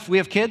told my wife we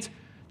have kids,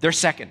 they're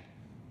second.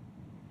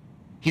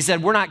 He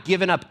said, we're not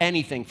giving up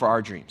anything for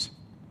our dreams.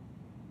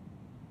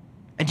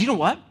 And you know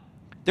what?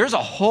 There's a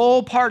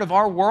whole part of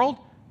our world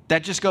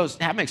that just goes,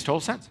 that makes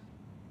total sense.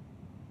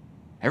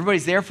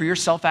 Everybody's there for your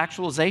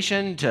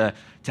self-actualization, to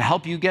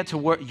help you get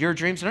to your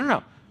dreams.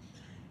 No.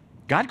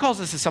 God calls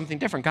us to something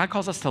different. God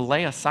calls us to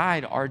lay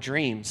aside our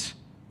dreams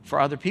for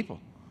other people.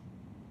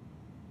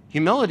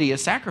 Humility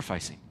is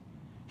sacrificing.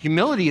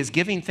 Humility is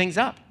giving things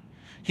up.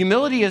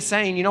 Humility is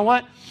saying, you know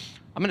what?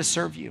 I'm going to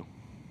serve you.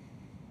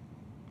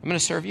 I'm going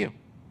to serve you.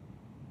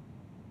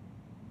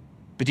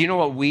 But do you know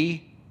what?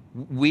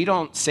 We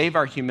don't save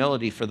our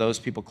humility for those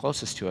people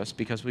closest to us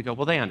because we go,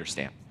 well, they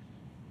understand.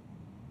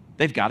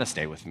 They've got to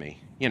stay with me.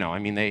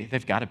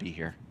 They've got to be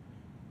here.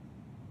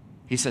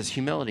 He says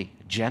humility,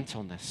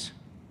 gentleness.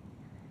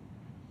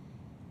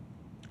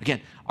 Again,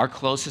 our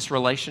closest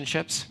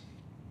relationships,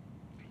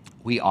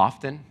 we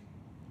often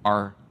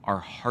are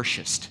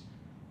harshest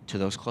to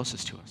those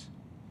closest to us.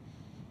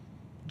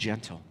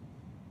 Gentle,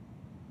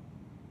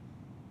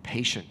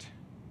 patient.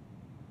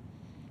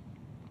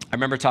 I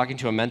remember talking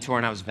to a mentor,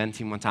 and I was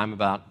venting one time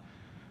about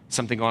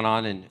something going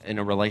on in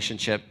a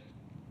relationship.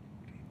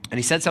 And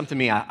he said something to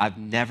me I've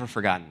never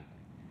forgotten.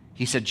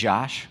 He said,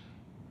 Josh,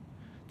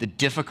 the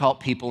difficult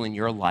people in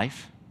your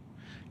life,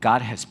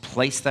 God has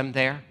placed them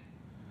there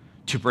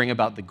to bring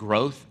about the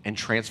growth and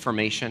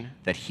transformation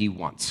that he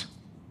wants.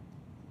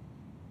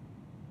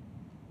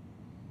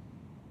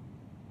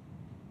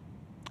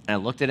 And I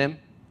looked at him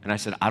and I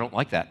said, I don't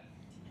like that.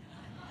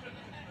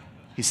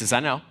 He says, I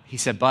know. He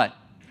said, but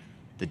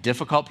the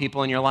difficult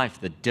people in your life,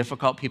 the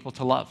difficult people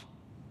to love.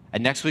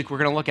 And next week, we're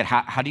going to look at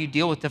how do you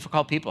deal with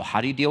difficult people?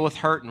 How do you deal with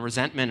hurt and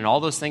resentment and all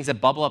those things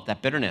that bubble up,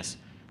 that bitterness,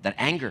 that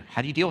anger?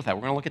 How do you deal with that?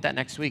 We're going to look at that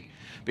next week.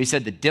 But he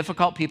said the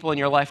difficult people in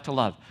your life to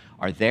love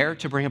are there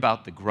to bring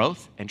about the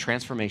growth and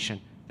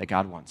transformation that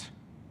God wants.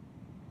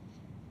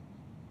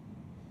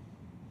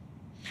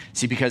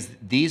 See, because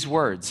these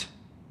words,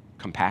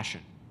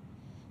 compassion,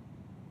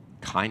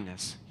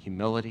 kindness,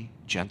 humility,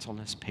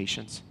 gentleness,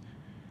 patience,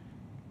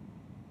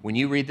 when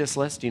you read this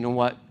list, do you know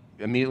what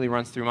immediately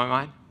runs through my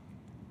mind?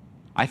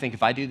 I think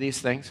if I do these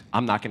things,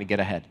 I'm not going to get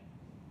ahead.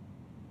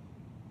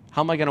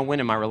 How am I going to win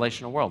in my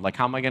relational world? Like,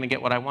 how am I going to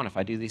get what I want if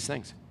I do these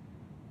things?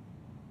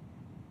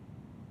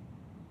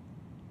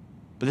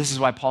 But this is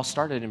why Paul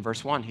started in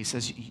verse 1. He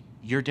says,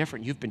 you're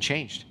different. You've been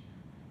changed.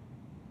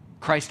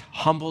 Christ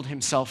humbled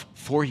himself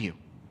for you,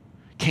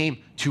 came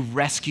to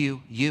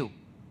rescue you.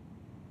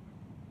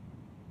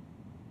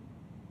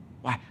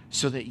 Why?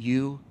 So that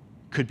you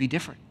could be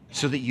different,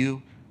 so that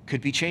you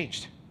could be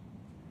changed.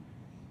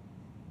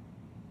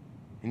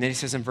 And then he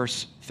says in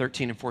verse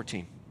 13 and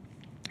 14,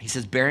 he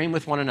says, bearing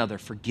with one another,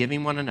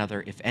 forgiving one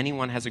another if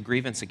anyone has a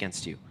grievance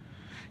against you.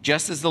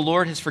 Just as the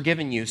Lord has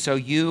forgiven you, so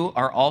you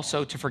are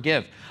also to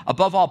forgive.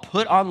 Above all,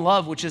 put on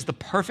love, which is the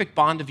perfect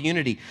bond of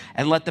unity,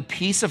 and let the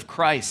peace of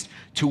Christ,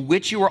 to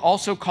which you are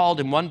also called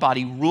in one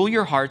body, rule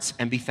your hearts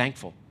and be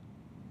thankful.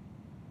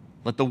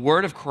 Let the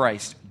word of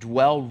Christ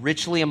dwell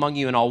richly among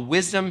you in all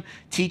wisdom,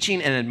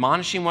 teaching and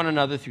admonishing one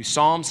another through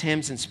psalms,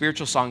 hymns, and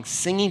spiritual songs,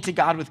 singing to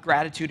God with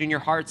gratitude in your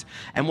hearts.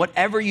 And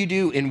whatever you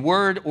do in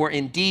word or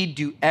in deed,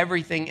 do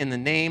everything in the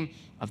name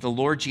of the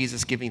Lord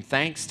Jesus, giving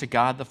thanks to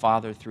God the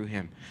Father through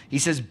him. He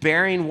says,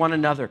 bearing one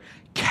another,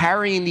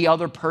 carrying the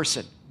other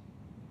person.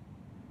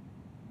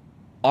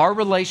 Our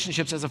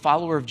relationships as a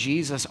follower of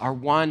Jesus are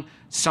one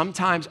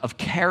sometimes of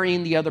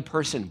carrying the other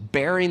person,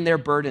 bearing their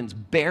burdens,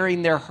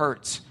 bearing their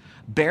hurts,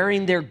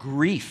 bearing their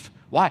grief.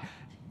 Why?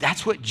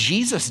 That's what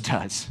Jesus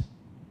does.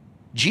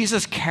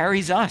 Jesus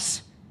carries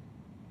us.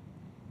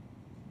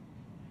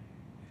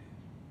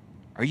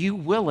 Are you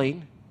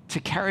willing to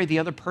carry the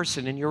other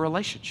person in your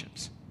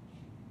relationships?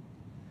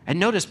 And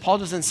notice, Paul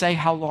doesn't say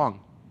how long.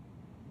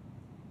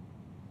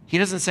 He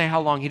doesn't say how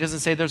long. He doesn't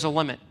say there's a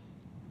limit.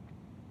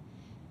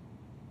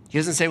 He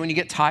doesn't say when you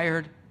get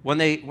tired, when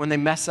they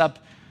mess up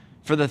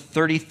for the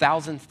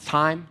 30,000th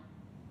time.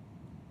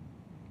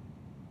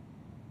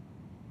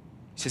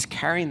 He says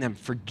carrying them,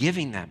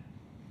 forgiving them,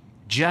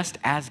 just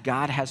as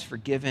God has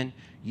forgiven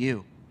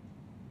you.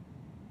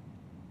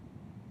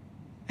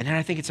 And then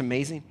I think it's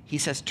amazing. He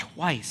says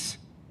twice,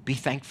 be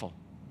thankful.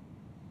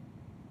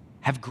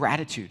 Have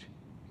gratitude.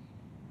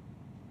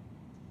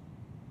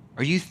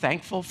 Are you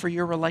thankful for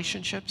your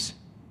relationships?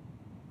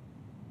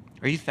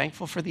 Are you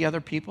thankful for the other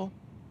people?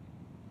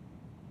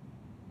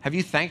 Have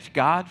you thanked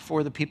God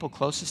for the people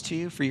closest to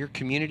you, for your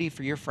community,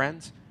 for your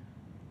friends?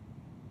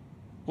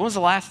 When was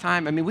the last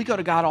time? I mean, we go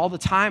to God all the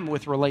time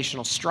with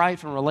relational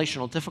strife and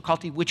relational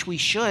difficulty, which we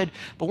should,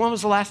 but when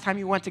was the last time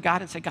you went to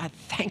God and said, God,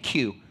 thank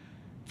you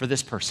for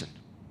this person?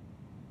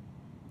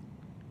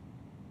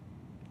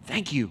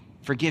 Thank you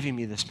for giving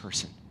me this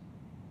person.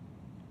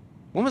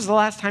 When was the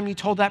last time you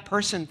told that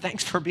person,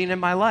 thanks for being in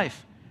my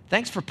life?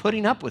 Thanks for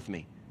putting up with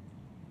me.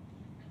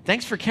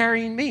 Thanks for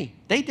carrying me.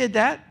 They did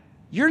that.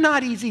 You're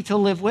not easy to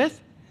live with.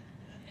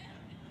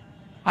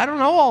 I don't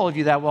know all of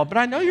you that well, but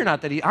I know you're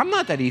not that easy. I'm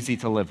not that easy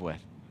to live with.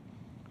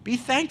 Be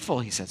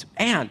thankful, he says.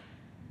 And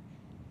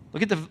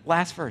look at the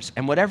last verse.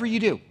 And whatever you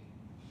do,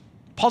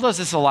 Paul does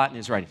this a lot in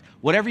his writings.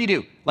 Whatever you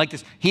do, like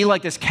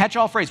this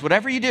catch-all phrase,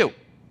 whatever you do,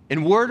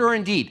 in word or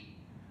in deed.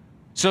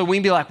 So we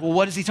can be like, well,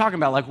 what is he talking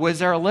about? Like, was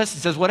there a list? It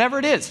says, whatever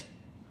it is,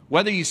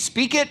 whether you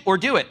speak it or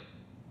do it,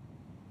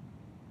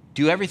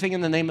 do everything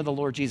in the name of the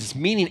Lord Jesus.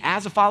 Meaning,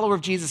 as a follower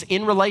of Jesus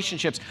in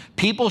relationships,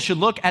 people should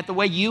look at the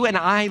way you and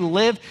I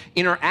live,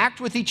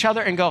 interact with each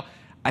other, and go,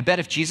 I bet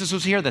if Jesus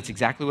was here, that's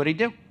exactly what he'd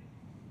do.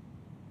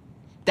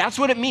 That's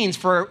what it means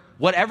for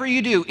whatever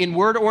you do in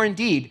word or in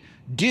deed,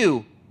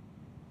 do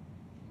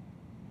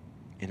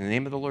in the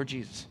name of the Lord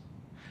Jesus.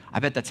 I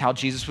bet that's how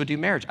Jesus would do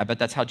marriage. I bet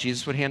that's how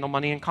Jesus would handle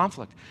money and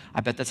conflict.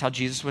 I bet that's how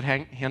Jesus would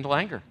handle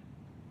anger.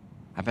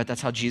 I bet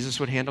that's how Jesus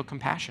would handle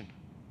compassion.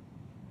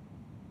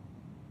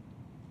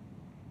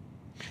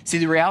 See,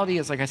 the reality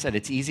is, like I said,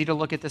 it's easy to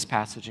look at this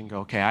passage and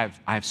go, okay,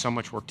 I have so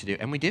much work to do.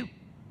 And we do.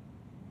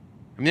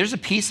 mean, there's a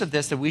piece of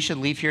this that we should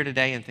leave here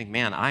today and think,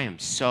 man, I am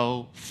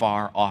so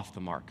far off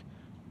the mark.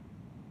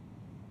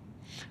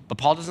 But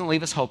Paul doesn't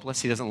leave us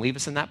hopeless. He doesn't leave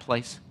us in that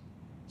place.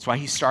 That's why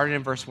he started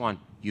in verse 1.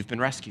 You've been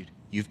rescued.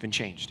 You've been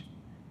changed.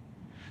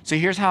 So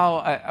here's how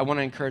I want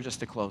to encourage us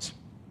to close.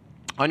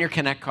 On your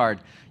Connect card,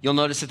 you'll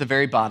notice at the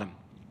very bottom,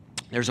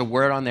 there's a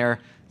word on there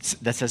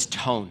that says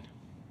tone.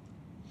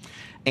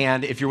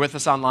 And if you're with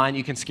us online,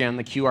 you can scan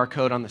the QR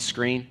code on the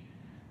screen.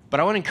 But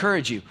I want to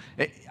encourage you.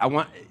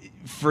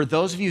 For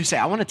those of you who say,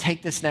 I want to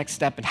take this next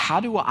step, and how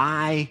do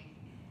I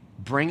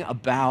bring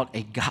about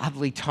a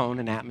godly tone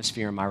and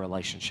atmosphere in my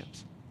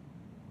relationships?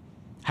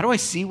 How do I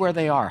see where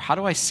they are? How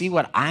do I see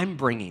what I'm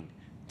bringing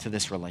to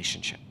this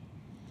relationship?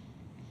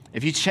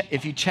 If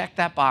you check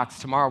that box,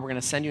 tomorrow we're going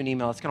to send you an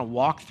email. It's going to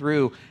walk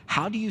through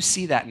how do you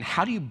see that and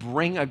how do you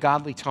bring a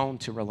godly tone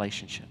to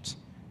relationships.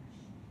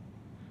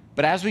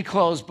 But as we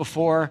close,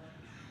 before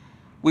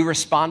we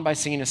respond by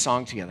singing a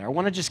song together, I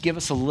want to just give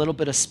us a little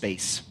bit of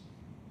space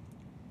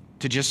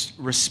to just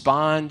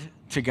respond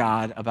to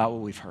God about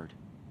what we've heard,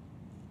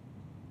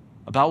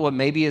 about what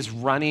maybe is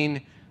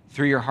running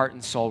through your heart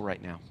and soul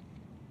right now.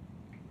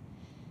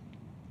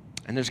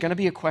 And there's going to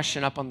be a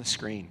question up on the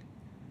screen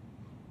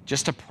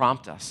just to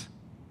prompt us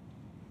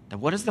that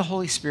what is the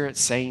Holy Spirit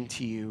saying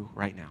to you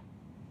right now?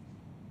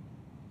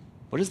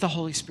 What is the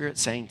Holy Spirit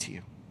saying to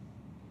you?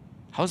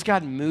 How is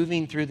God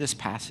moving through this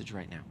passage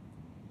right now?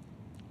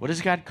 What is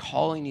God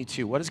calling you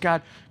to? What is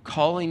God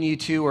calling you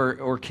to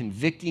or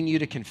convicting you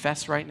to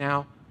confess right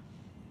now?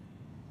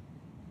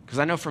 Because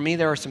I know for me,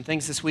 there are some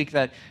things this week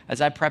that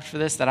as I prepped for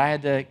this, that I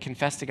had to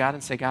confess to God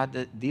and say, God,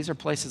 that these are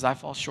places I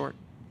fall short.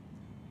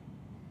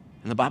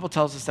 And the Bible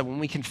tells us that when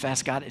we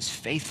confess, God is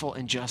faithful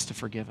and just to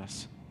forgive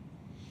us.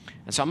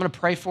 And so I'm going to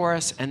pray for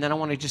us, and then I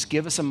want to just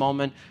give us a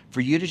moment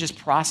for you to just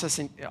process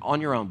on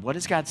your own. What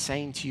is God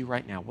saying to you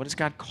right now? What is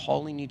God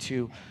calling you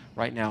to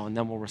right now? And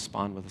then we'll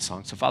respond with a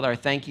song. So Father, I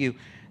thank you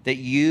that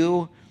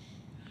you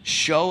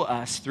show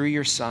us through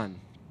your Son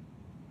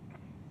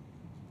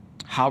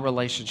how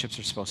relationships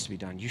are supposed to be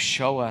done. You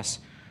show us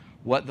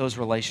what those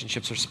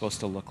relationships are supposed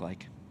to look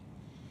like.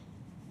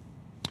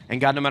 And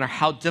God, no matter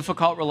how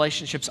difficult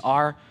relationships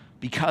are,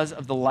 because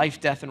of the life,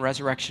 death, and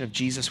resurrection of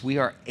Jesus, we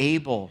are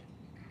able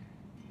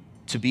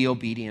to be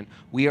obedient.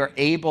 We are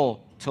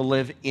able to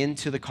live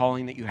into the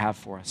calling that you have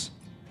for us.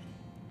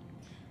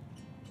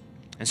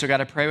 And so,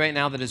 God, I pray right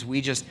now that as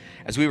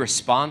we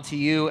respond to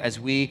you, as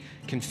we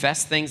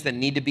confess things that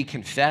need to be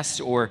confessed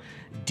or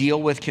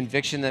deal with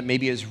conviction that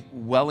maybe is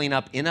welling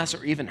up in us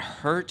or even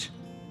hurt,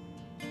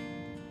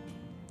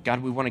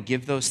 God, we want to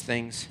give those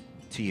things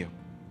to you.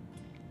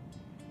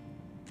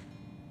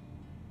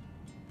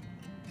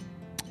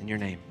 In your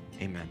name,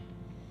 amen.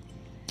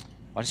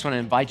 I just want to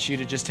invite you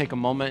to just take a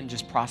moment and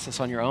just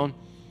process on your own.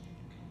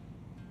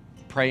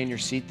 Pray in your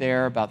seat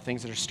there about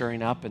things that are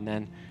stirring up, and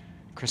then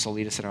Chris will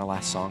lead us in our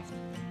last song.